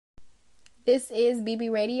This is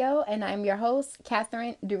BB Radio, and I'm your host,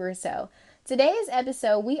 Catherine Duroseau. Today's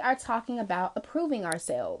episode, we are talking about approving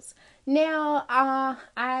ourselves. Now,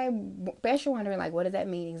 I bet you're wondering, like, what does that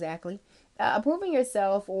mean exactly? Approving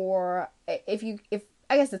yourself, or if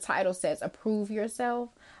I guess the title says approve yourself.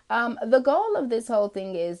 The goal of this whole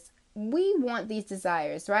thing is we want these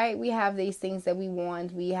desires, right? We have these things that we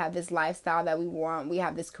want. We have this lifestyle that we want. We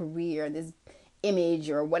have this career, this image,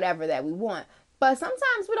 or whatever that we want. But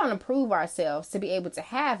sometimes we don't approve ourselves to be able to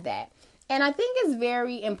have that. And I think it's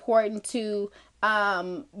very important to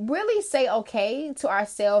really say okay to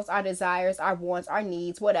ourselves, our desires, our wants, our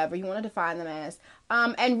needs, whatever you want to define them as,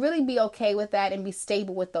 and really be okay with that and be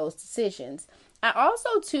stable with those decisions. I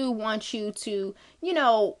also, too, want you to,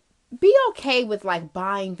 be okay with like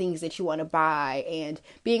buying things that you want to buy and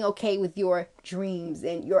being okay with your dreams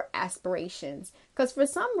and your aspirations. Because for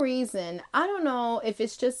some reason, I don't know if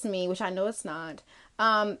it's just me, which I know it's not.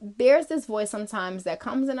 There's this voice sometimes that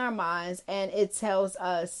comes in our minds and it tells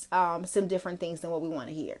us some different things than what we want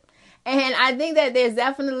to hear. And I think that there's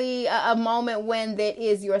definitely a moment when that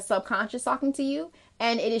is your subconscious talking to you,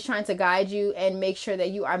 and it is trying to guide you and make sure that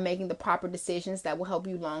you are making the proper decisions that will help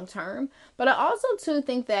you long term. But I also too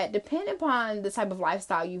think that depending upon the type of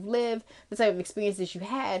lifestyle you've lived, the type of experiences you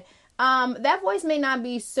had, that voice may not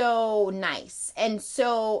be so nice and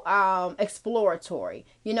so exploratory.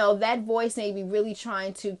 That voice may be really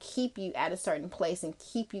trying to keep you at a certain place and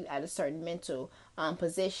keep you at a certain mental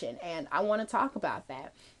position. And I want to talk about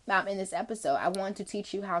that. In this episode, I want to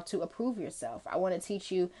teach you how to approve yourself. I want to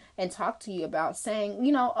teach you and talk to you about saying,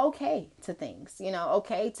 okay to things,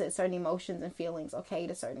 okay to certain emotions and feelings, okay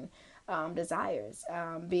to certain desires,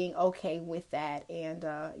 being okay with that. And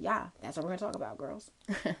yeah, that's what we're going to talk about, girls.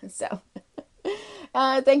 So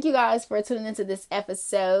thank you guys for tuning into this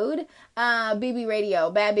episode. BB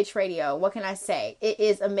Radio, Bad Bitch Radio. What can I say? It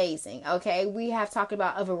is amazing. Okay. We have talked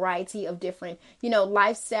about a variety of different,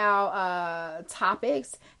 lifestyle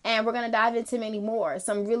topics, and we're going to dive into many more.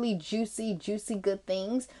 Some really juicy, good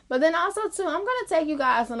things. But then also too, I'm going to take you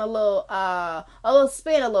guys on a little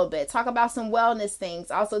spin a little bit. Talk about some wellness things.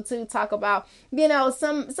 Also too, talk about,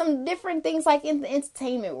 some different things like in the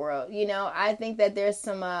entertainment world. I think that there's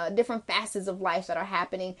some different facets of life that are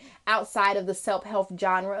happening outside of the self-help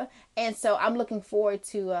genre, and so I'm looking forward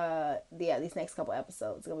to these next couple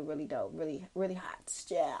episodes. It's gonna be really dope, really hot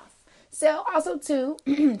stuff. So also too,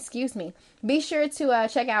 excuse me, be sure to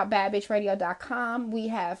check out badbitchradio.com. We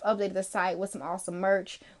have updated the site with some awesome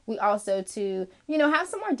merch. We also to, have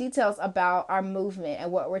some more details about our movement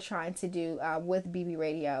and what we're trying to do with BB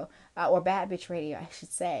Radio, or Bad Bitch Radio, I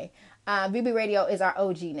should say. BB Radio is our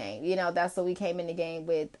OG name. That's what we came in the game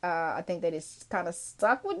with. I think that it's kind of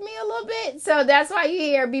stuck with me a little bit. So that's why you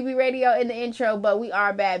hear BB Radio in the intro, but we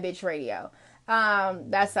are Bad Bitch Radio.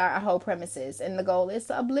 That's our whole premises. And the goal is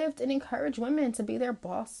to uplift and encourage women to be their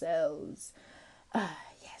boss selves.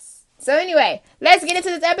 Yes. So anyway, let's get into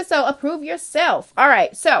this episode. Approve yourself. All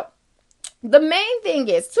right. So the main thing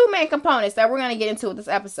is two main components that we're going to get into with this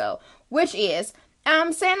episode, which is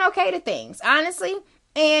saying okay to things, honestly,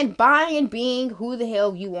 and buying and being who the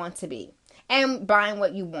hell you want to be, and buying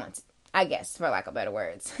what you want, I guess, for lack of better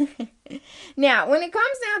words. Now, when it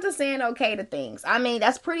comes down to saying okay to things, I mean,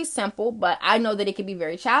 that's pretty simple, but I know that it can be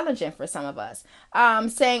very challenging for some of us.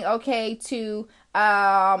 Saying okay to,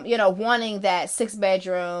 wanting that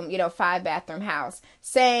 6-bedroom, 5-bathroom house,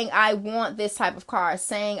 saying I want this type of car,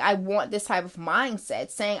 saying I want this type of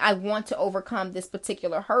mindset, saying I want to overcome this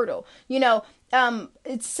particular hurdle.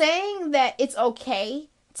 It's saying that it's okay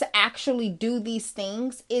to actually do these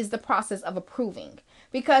things is the process of approving.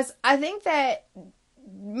 Because I think that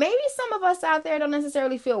maybe some of us out there don't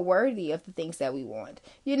necessarily feel worthy of the things that we want.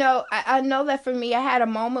 I know that for me, I had a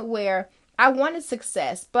moment where I wanted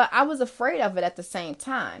success, but I was afraid of it at the same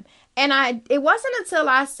time. And it wasn't until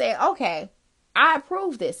I said, okay, I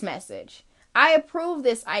approve this message. I approve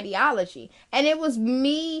this ideology. And it was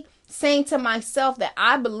me saying to myself that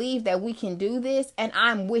I believe that we can do this, and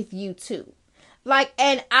I'm with you too.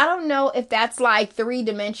 And I don't know if that's like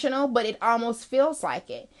 3-dimensional, but it almost feels like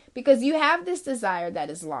it. Because you have this desire that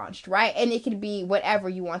is launched, right? And it could be whatever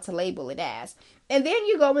you want to label it as. And then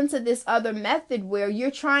you go into this other method where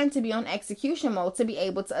you're trying to be on execution mode to be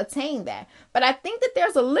able to attain that. But I think that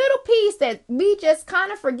there's a little piece that we just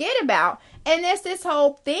kind of forget about. And that's this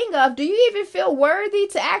whole thing of, do you even feel worthy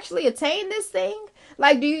to actually attain this thing?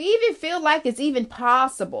 Do you even feel like it's even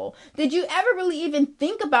possible? Did you ever really even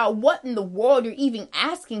think about what in the world you're even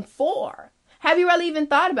asking for? Have you really even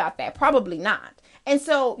thought about that? Probably not. And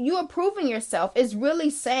so you approving yourself is really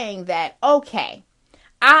saying that, okay,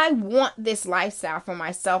 I want this lifestyle for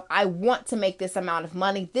myself. I want to make this amount of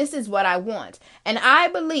money. This is what I want. And I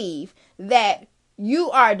believe that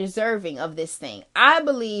you are deserving of this thing. I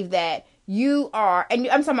believe that you are, and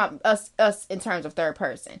I'm talking about us in terms of third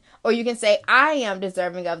person. Or you can say, I am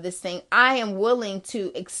deserving of this thing. I am willing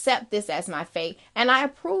to accept this as my fate. And I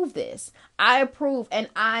approve this. I approve, and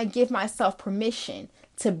I give myself permission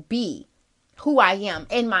to be who I am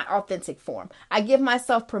in my authentic form. I give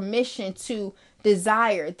myself permission to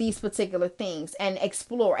desire these particular things and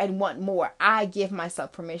explore and want more. I give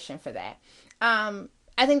myself permission for that.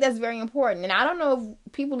 I think that's very important. And I don't know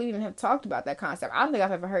if people even have talked about that concept. I don't think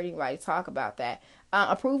I've ever heard anybody talk about that.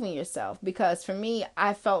 Approving yourself. Because for me,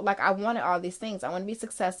 I felt like I wanted all these things. I want to be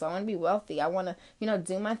successful. I want to be wealthy. I want to,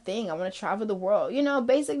 do my thing. I want to travel the world.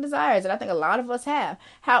 Basic desires that I think a lot of us have.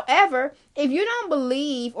 However, if you don't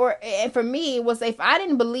believe, and for me, it was if I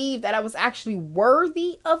didn't believe that I was actually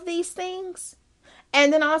worthy of these things,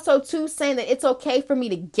 and then also too saying that it's okay for me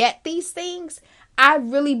to get these things, I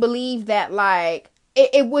really believe that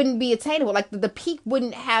it wouldn't be attainable. Like the peak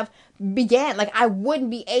wouldn't have began. Like I wouldn't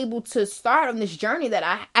be able to start on this journey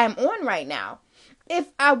that I'm on right now. If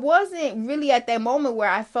I wasn't really at that moment where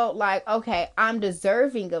I felt like, okay, I'm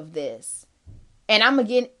deserving of this. And I'm going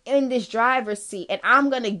to get in this driver's seat. And I'm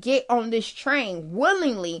going to get on this train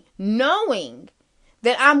willingly, knowing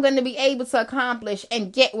that I'm going to be able to accomplish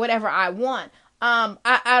and get whatever I want.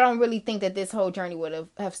 I don't really think that this whole journey would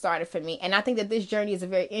have started for me. And I think that this journey is a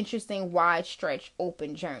very interesting, wide stretch,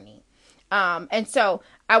 open journey. And so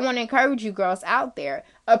I want to encourage you girls out there,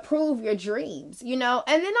 approve your dreams, and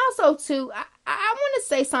then also too, I want to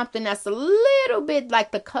say something that's a little bit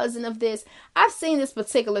like the cousin of this. I've seen this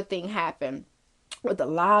particular thing happen with a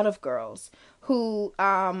lot of girls who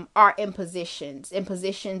are in positions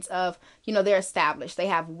of, they're established, they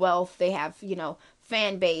have wealth, they have,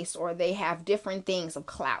 fan base, or they have different things of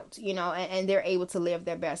clout, and they're able to live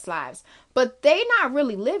their best lives. But they're not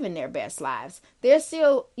really living their best lives. They're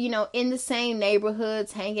still, in the same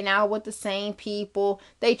neighborhoods, hanging out with the same people.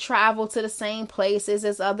 They travel to the same places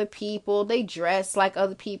as other people. They dress like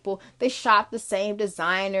other people. They shop the same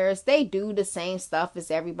designers. They do the same stuff as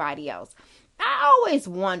everybody else. I always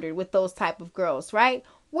wondered with those type of girls, right?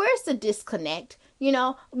 Where's the disconnect?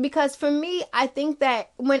 Because for me, I think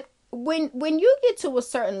that when you get to a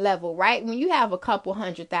certain level, right? When you have a couple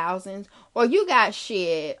 $100,000 or you got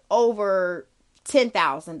shit over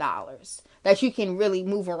 $10,000 that you can really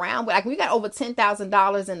move around with, like when you got over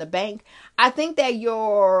 $10,000 in the bank, I think that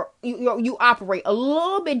you operate a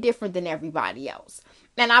little bit different than everybody else.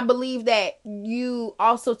 And I believe that you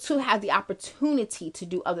also too have the opportunity to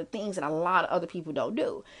do other things that a lot of other people don't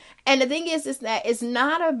do. And the thing is that it's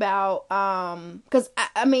not about, because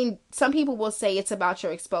I mean, some people will say it's about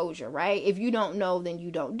your exposure, right? If you don't know, then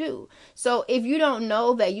you don't do. So if you don't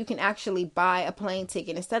know that you can actually buy a plane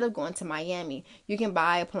ticket, instead of going to Miami, you can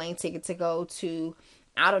buy a plane ticket to go to,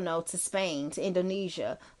 I don't know, to Spain, to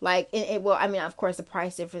Indonesia. Well, I mean, of course, the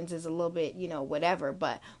price difference is a little bit, whatever.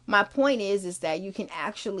 But my point is that you can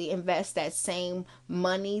actually invest that same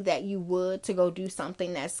money that you would to go do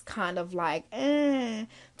something that's kind of like,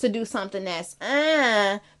 to do something that's,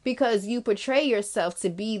 because you portray yourself to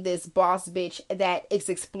be this boss bitch that is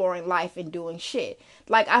exploring life and doing shit.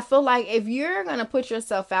 Like, I feel like if you're going to put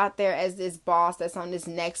yourself out there as this boss that's on this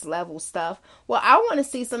next level stuff, well, I want to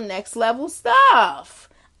see some next level stuff.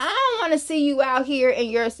 I don't want to see you out here and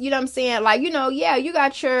your, you know what I'm saying? Like, yeah, you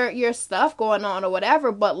got your stuff going on or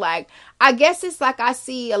whatever. But like, I guess it's like I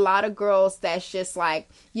see a lot of girls that's just like,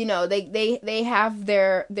 they have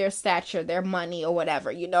their stature, their money or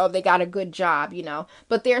whatever, they got a good job,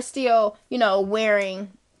 but they're still, wearing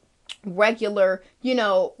regular,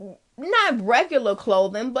 not regular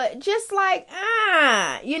clothing, but just like,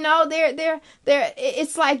 they're,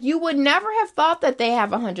 it's like you would never have thought that they have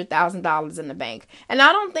 $100,000 in the bank. And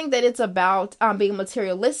I don't think that it's about, being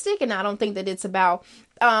materialistic. And I don't think that it's about,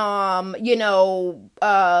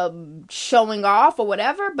 showing off or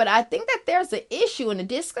whatever. But I think that there's an issue and a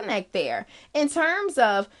disconnect there in terms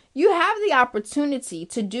of you have the opportunity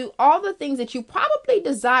to do all the things that you probably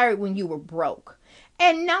desired when you were broke.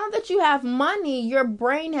 And now that you have money, your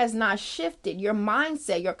brain has not shifted. Your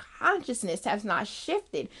mindset, your consciousness has not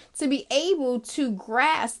shifted to be able to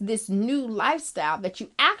grasp this new lifestyle that you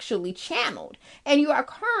actually channeled. And you are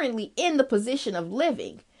currently in the position of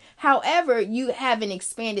living. However, you haven't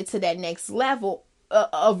expanded to that next level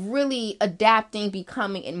of really adapting,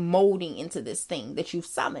 becoming, and molding into this thing that you've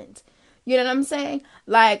summoned. You know what I'm saying?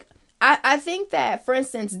 Like, I think that, for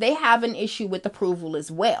instance, they have an issue with approval as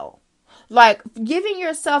well. Like giving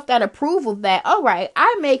yourself that approval that, all right,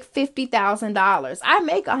 I make $50,000. I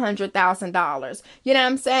make $100,000. You know what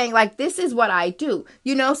I'm saying? Like, this is what I do,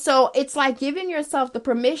 you know? So it's like giving yourself the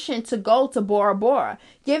permission to go to Bora Bora,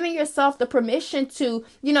 giving yourself the permission to,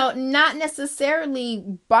 you know, not necessarily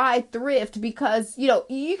buy thrift because, you know,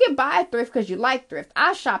 you can buy thrift because you like thrift.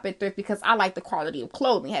 I shop at thrift because I like the quality of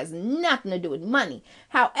clothing. It has nothing to do with money.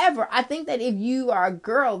 However, I think that if you are a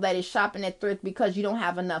girl that is shopping at thrift because you don't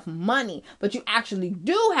have enough money, but you actually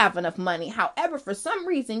do have enough money, however, for some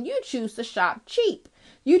reason you choose to shop cheap,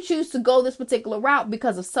 you choose to go this particular route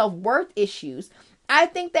because of self-worth issues, I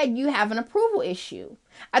think that you have an approval issue.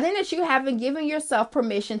 I think that you haven't given yourself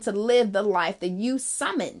permission to live the life that you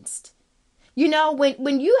summoned. You know,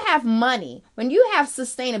 when you have money, when you have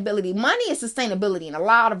sustainability, money is sustainability in a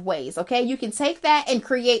lot of ways, okay? You can take that and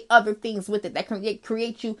create other things with it that can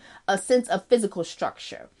create you a sense of physical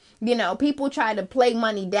structure. You know, people try to play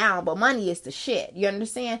money down, but money is the shit. You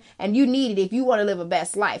understand? And you need it if you want to live a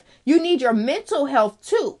best life. You need your mental health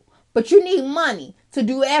too, but you need money to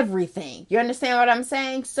do everything. You understand what I'm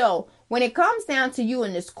saying? So when it comes down to you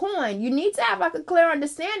and this coin, you need to have like a clear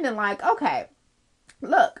understanding, like, okay,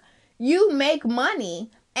 look, you make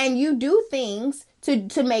money and you do things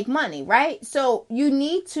to make money, right? So you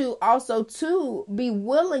need to also to be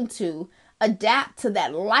willing to adapt to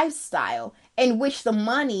that lifestyle in which the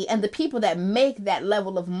money and the people that make that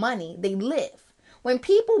level of money, they live. When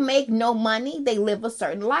people make no money, they live a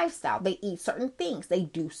certain lifestyle. They eat certain things. They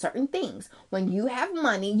do certain things. When you have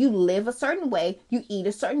money, you live a certain way. You eat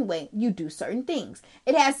a certain way. You do certain things.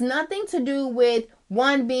 It has nothing to do with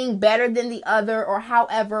one being better than the other or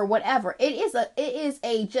however, whatever. It is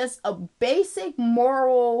just a basic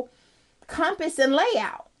moral compass and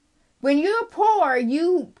layout. When you're poor,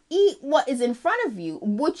 you eat what is in front of you,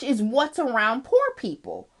 which is what's around poor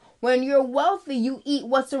people. When you're wealthy, you eat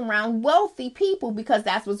what's around wealthy people because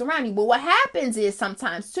that's what's around you. But what happens is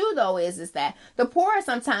sometimes too, though, is that the poor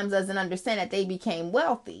sometimes doesn't understand that they became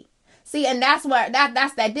wealthy. See, and that's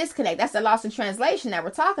that's that disconnect. That's the loss in translation that we're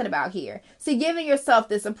talking about here. See, giving yourself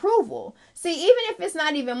this approval. See, even if it's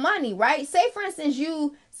not even money, right? Say, for instance,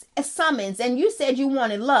 you summons and you said you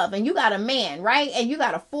wanted love and you got a man, right? And you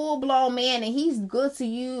got a full-blown man and he's good to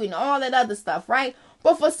you and all that other stuff, right?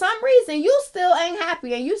 But for some reason, you still ain't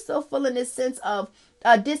happy and you still feeling this sense of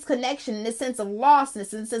disconnection, this sense of lostness,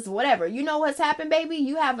 this sense of whatever. You know what's happened, baby?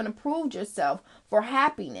 You haven't approved yourself for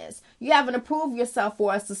happiness. You haven't approved yourself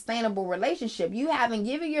for a sustainable relationship. You haven't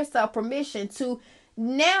given yourself permission to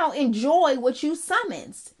now enjoy what you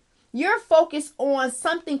summoned. You're focused on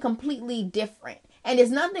something completely different. And there's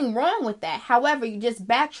nothing wrong with that. However, you just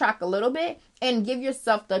backtrack a little bit and give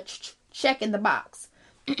yourself the check in the box.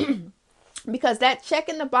 Because that check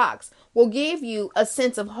in the box will give you a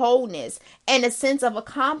sense of wholeness and a sense of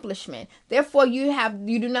accomplishment. Therefore, you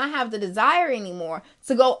do not have the desire anymore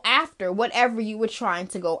to go after whatever you were trying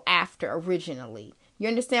to go after originally. You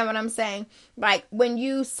understand what I'm saying? Like when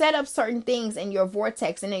you set up certain things in your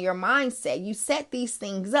vortex and in your mindset, you set these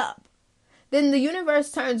things up. Then the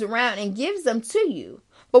universe turns around and gives them to you.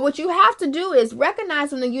 But what you have to do is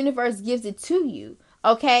recognize when the universe gives it to you.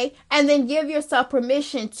 Okay? And then give yourself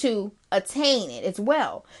permission to attain it as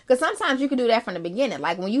well. Because sometimes you can do that from the beginning.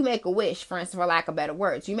 Like when you make a wish, for instance, for lack of better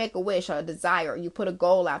words, you make a wish or a desire, or you put a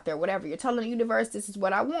goal out there, whatever. You're telling the universe, this is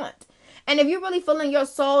what I want. And if you're really feeling your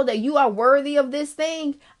soul that you are worthy of this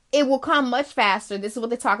thing, it will come much faster. This is what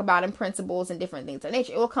they talk about in principles and different things of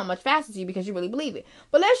nature. It will come much faster to you because you really believe it.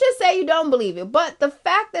 But let's just say you don't believe it. But the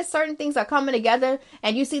fact that certain things are coming together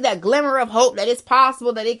and you see that glimmer of hope that it's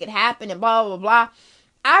possible that it could happen and blah, blah, blah.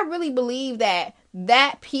 I really believe that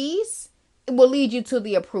that piece will lead you to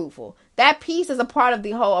the approval. That piece is a part of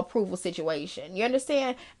the whole approval situation. You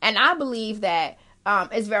understand? And I believe that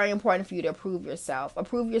it's very important for you to approve yourself.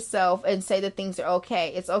 Approve yourself and say that things are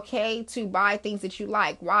okay. It's okay to buy things that you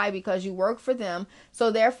like. Why? Because you work for them.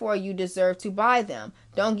 So therefore you deserve to buy them.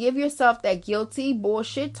 Don't give yourself that guilty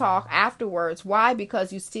bullshit talk afterwards. Why?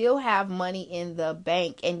 Because you still have money in the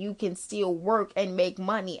bank and you can still work and make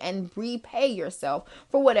money and repay yourself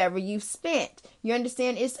for whatever you've spent. You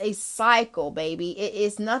understand? It's a cycle, baby. It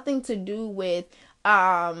is nothing to do with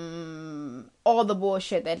all the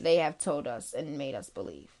bullshit that they have told us and made us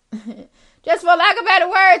believe. Just for lack of better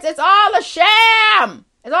words, it's all a sham.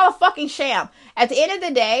 It's all a fucking sham. At the end of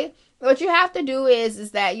the day, what you have to do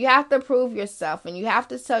is that you have to prove yourself and you have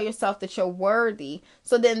to tell yourself that you're worthy.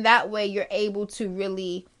 So then that way you're able to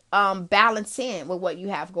really balance in with what you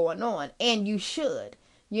have going on. And you should.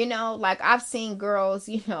 You know, like I've seen girls,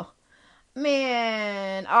 you know,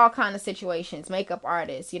 man, all kind of situations, makeup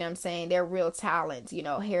artists, you know what I'm saying? They're real talents, you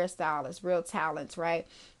know, hairstylists, real talents, right?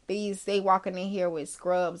 they walking in here with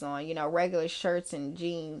scrubs on, regular shirts and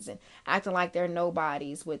jeans, and acting like they're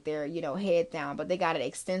nobodies with their, head down, but they got an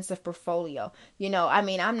extensive portfolio. I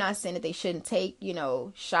mean, I'm not saying that they shouldn't take,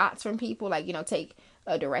 shots from people, like, take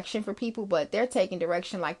a direction for people, but they're taking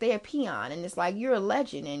direction like they're a peon. And it's like, you're a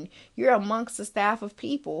legend and you're amongst a staff of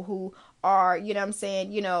people who are,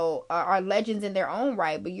 are legends in their own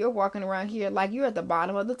right, but you're walking around here like you're at the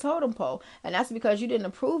bottom of the totem pole. And that's because you didn't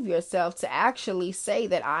approve yourself to actually say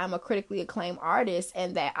that I'm a critically acclaimed artist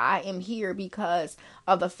and that I am here because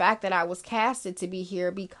of the fact that I was casted to be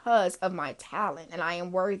here because of my talent, and I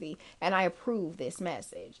am worthy and I approve this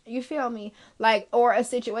message. You feel me? Like, or a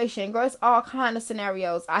situation, girl, it's all kind of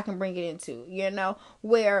scenarios I can bring it into,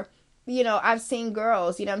 where I've seen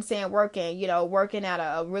girls, working at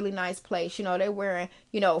a really nice place. They're wearing,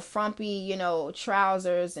 frumpy,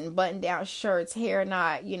 trousers and button down shirts, hair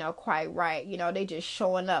not, quite right. They just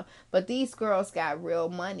showing up. But these girls got real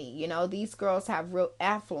money. These girls have real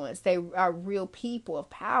affluence. They are real people of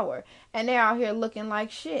power, and they're out here looking like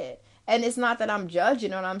shit. And it's not that I'm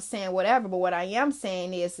judging or I'm saying whatever, but what I am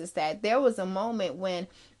saying is that there was a moment when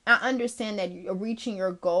I understand that reaching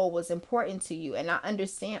your goal was important to you, and I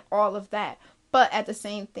understand all of that. But at the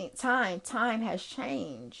same time has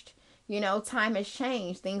changed. Time has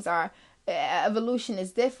changed. Things are, evolution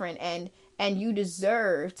is different, and you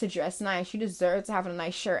deserve to dress nice. You deserve to have a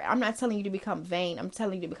nice shirt. I'm not telling you to become vain. I'm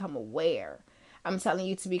telling you to become aware. I'm telling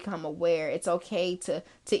you to become aware. It's okay to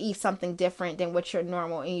eat something different than what you're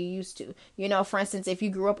normal and you used to. For instance, if you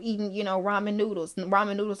grew up eating, ramen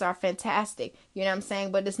noodles are fantastic. You know what I'm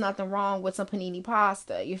saying? But there's nothing wrong with some panini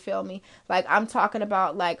pasta. You feel me? Like, I'm talking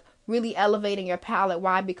about, like, really elevating your palate.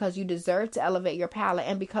 Why? Because you deserve to elevate your palate.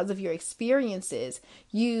 And because of your experiences,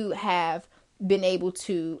 you have been able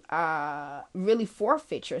to really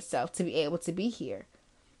forfeit yourself to be able to be here.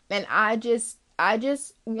 And I just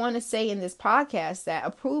want to say in this podcast that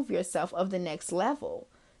approve yourself of the next level.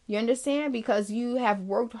 You understand? Because you have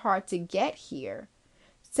worked hard to get here.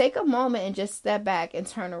 Take a moment and just step back and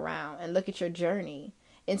turn around and look at your journey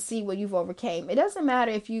and see what you've overcame. It doesn't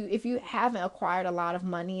matter if you haven't acquired a lot of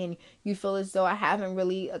money and you feel as though I haven't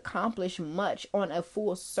really accomplished much on a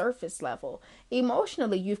full surface level.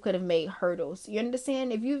 Emotionally, you could have made hurdles. You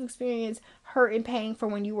understand? If you've experienced hurt and pain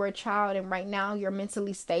from when you were a child and right now you're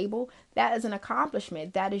mentally stable, that is an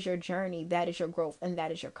accomplishment. That is your journey. That is your growth. And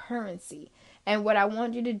that is your currency. And what I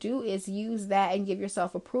want you to do is use that and give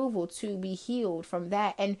yourself approval to be healed from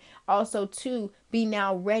that. And also to be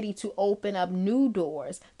now ready to open up new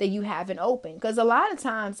doors that you haven't opened. Because a lot of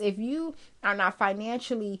times, if you are not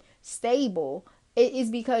financially stable, it is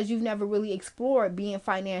because you've never really explored being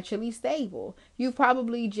financially stable. You've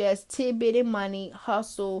probably just tidbitted money,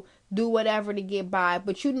 hustle, do whatever to get by,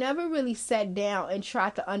 but you never really sat down and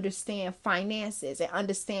tried to understand finances and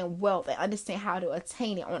understand wealth and understand how to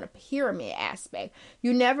attain it on a pyramid aspect.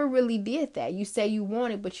 You never really did that. You say you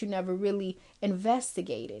want it, but you never really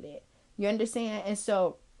investigated it. You understand? And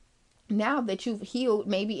so now that you've healed,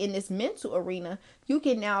 maybe in this mental arena, you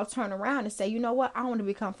can now turn around and say, you know what? I want to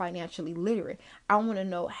become financially literate. I want to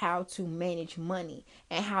know how to manage money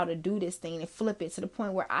and how to do this thing and flip it to the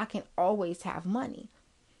point where I can always have money.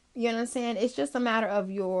 You know what I'm saying? It's just a matter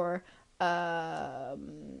of your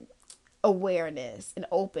awareness and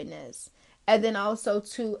openness. And then also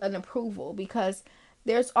to an approval, because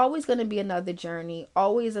there's always going to be another journey,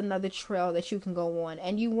 always another trail that you can go on.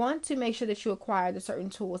 And you want to make sure that you acquire the certain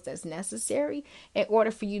tools that's necessary in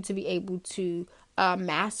order for you to be able to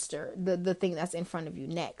master the thing that's in front of you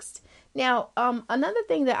next. Now, another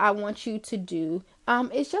thing that I want you to do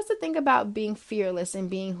is just to think about being fearless and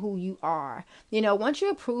being who you are. Once you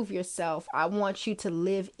approve yourself, I want you to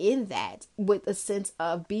live in that with a sense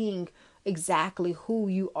of being exactly who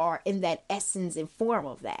you are in that essence and form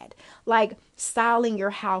of that. Like styling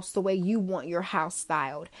your house the way you want your house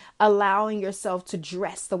styled, allowing yourself to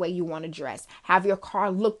dress the way you want to dress, have your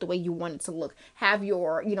car look the way you want it to look, have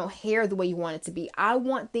your, hair the way you want it to be. I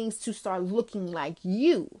want things to start looking like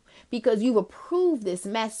you because you've approved this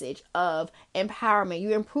message of empowerment.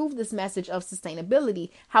 You improved this message of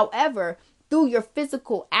sustainability. However, through your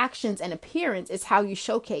physical actions and appearance is how you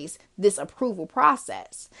showcase this approval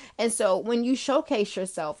process. And so when you showcase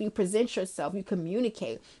yourself, you present yourself, you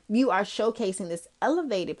communicate, you are showcasing this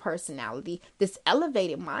elevated personality, this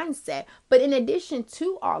elevated mindset. But in addition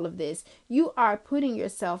to all of this, you are putting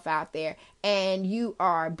yourself out there and you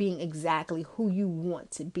are being exactly who you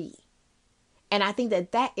want to be. And I think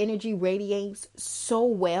that energy radiates so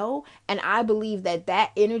well. And I believe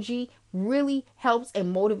that energy really helps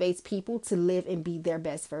and motivates people to live and be their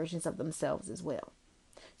best versions of themselves as well.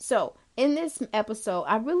 So in this episode,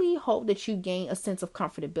 I really hope that you gain a sense of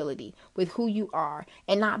comfortability with who you are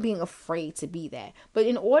and not being afraid to be that. But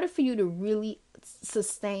in order for you to really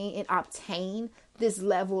sustain and obtain this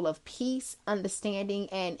level of peace, understanding,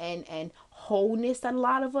 and wholeness that a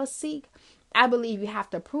lot of us seek, I believe you have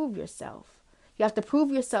to prove yourself. You have to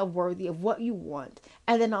prove yourself worthy of what you want,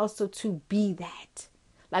 and then also to be that.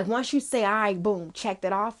 Like once you say, all right, boom, check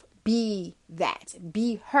that off, be that.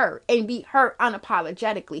 Be her, and be her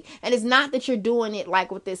unapologetically. And it's not that you're doing it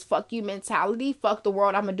like with this fuck you mentality, fuck the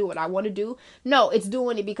world, I'm going to do what I want to do. No, it's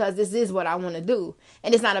doing it because this is what I want to do.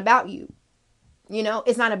 And it's not about you. You know,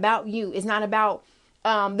 it's not about you. It's not about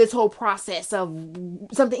this whole process of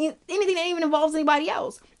something, anything that even involves anybody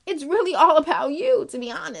else. It's really all about you, to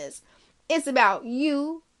be honest. It's about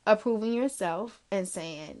you approving yourself and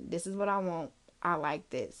saying, this is what I want. I like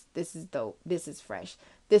this. This is dope. This is fresh.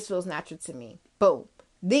 This feels natural to me. Boom.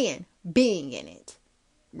 Then being in it.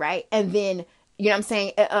 Right? And then, you know what I'm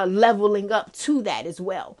saying, leveling up to that as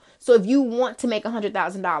well. So if you want to make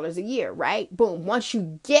 $100,000 a year, right? Boom. Once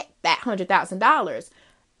you get that $100,000,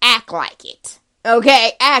 act like it.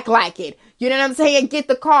 Okay, act like it. You know what I'm saying? Get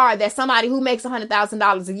the car that somebody who makes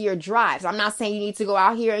 $100,000 a year drives. I'm not saying you need to go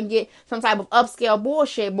out here and get some type of upscale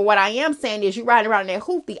bullshit, but what I am saying is you riding around in that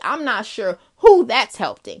hoopty. I'm not sure who that's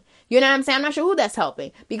helping. You know what I'm saying? I'm not sure who that's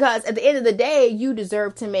helping, because at the end of the day, you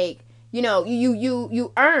deserve to make, you know,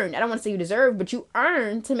 you earn. I don't want to say you deserve, but you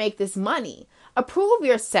earn to make this money. Approve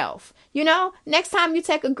yourself. You know, next time you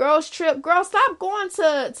take a girl's trip, girl, stop going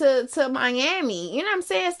to Miami. You know what I'm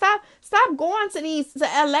saying? Stop going to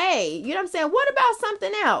LA. You know what I'm saying? What about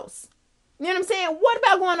something else? You know what I'm saying? What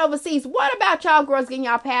about going overseas? What about y'all girls getting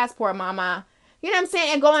y'all passport, mama? You know what I'm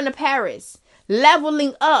saying? And going to Paris.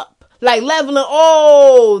 Leveling up. Like leveling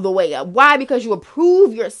all the way up. Why? Because you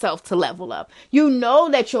approve yourself to level up. You know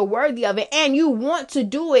that you're worthy of it, and you want to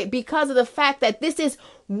do it because of the fact that this is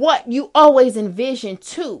what you always envisioned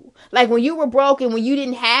too. Like when you were broke and when you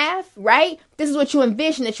didn't have, right? This is what you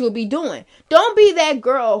envisioned that you would be doing. Don't be that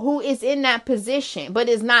girl who is in that position but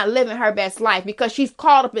is not living her best life because she's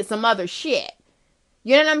caught up in some other shit.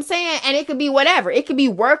 You know what I'm saying? And it could be whatever. It could be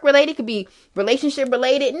work related. It could be relationship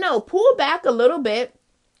related. No, pull back a little bit.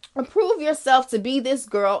 Approve yourself to be this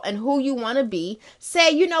girl and who you want to be.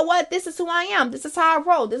 Say, you know what? This is who I am. This is how I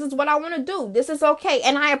roll. This is what I want to do. This is okay.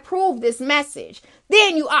 And I approve this message.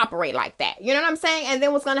 Then you operate like that. You know what I'm saying? And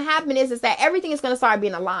then what's going to happen is that everything is going to start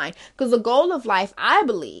being aligned. Because the goal of life, I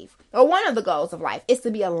believe, or one of the goals of life, is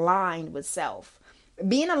to be aligned with self.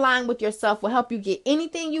 Being aligned with yourself will help you get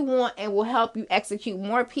anything you want and will help you execute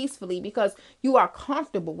more peacefully because you are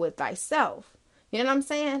comfortable with thyself. You know what I'm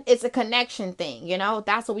saying? It's a connection thing, you know?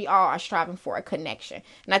 That's what we all are striving for, a connection.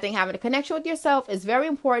 And I think having a connection with yourself is very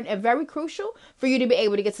important and very crucial for you to be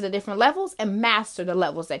able to get to the different levels and master the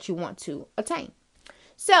levels that you want to attain.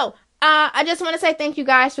 So, I just want to say thank you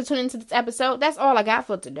guys for tuning into this episode. That's all I got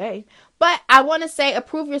for today. But I want to say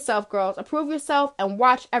approve yourself, girls. Approve yourself and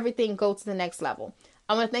watch everything go to the next level.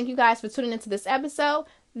 I want to thank you guys for tuning into this episode.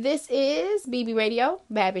 This is BB Radio,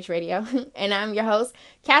 Bad Bitch Radio, and I'm your host,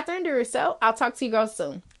 Catherine Duroseau. I'll talk to you girls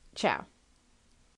soon. Ciao.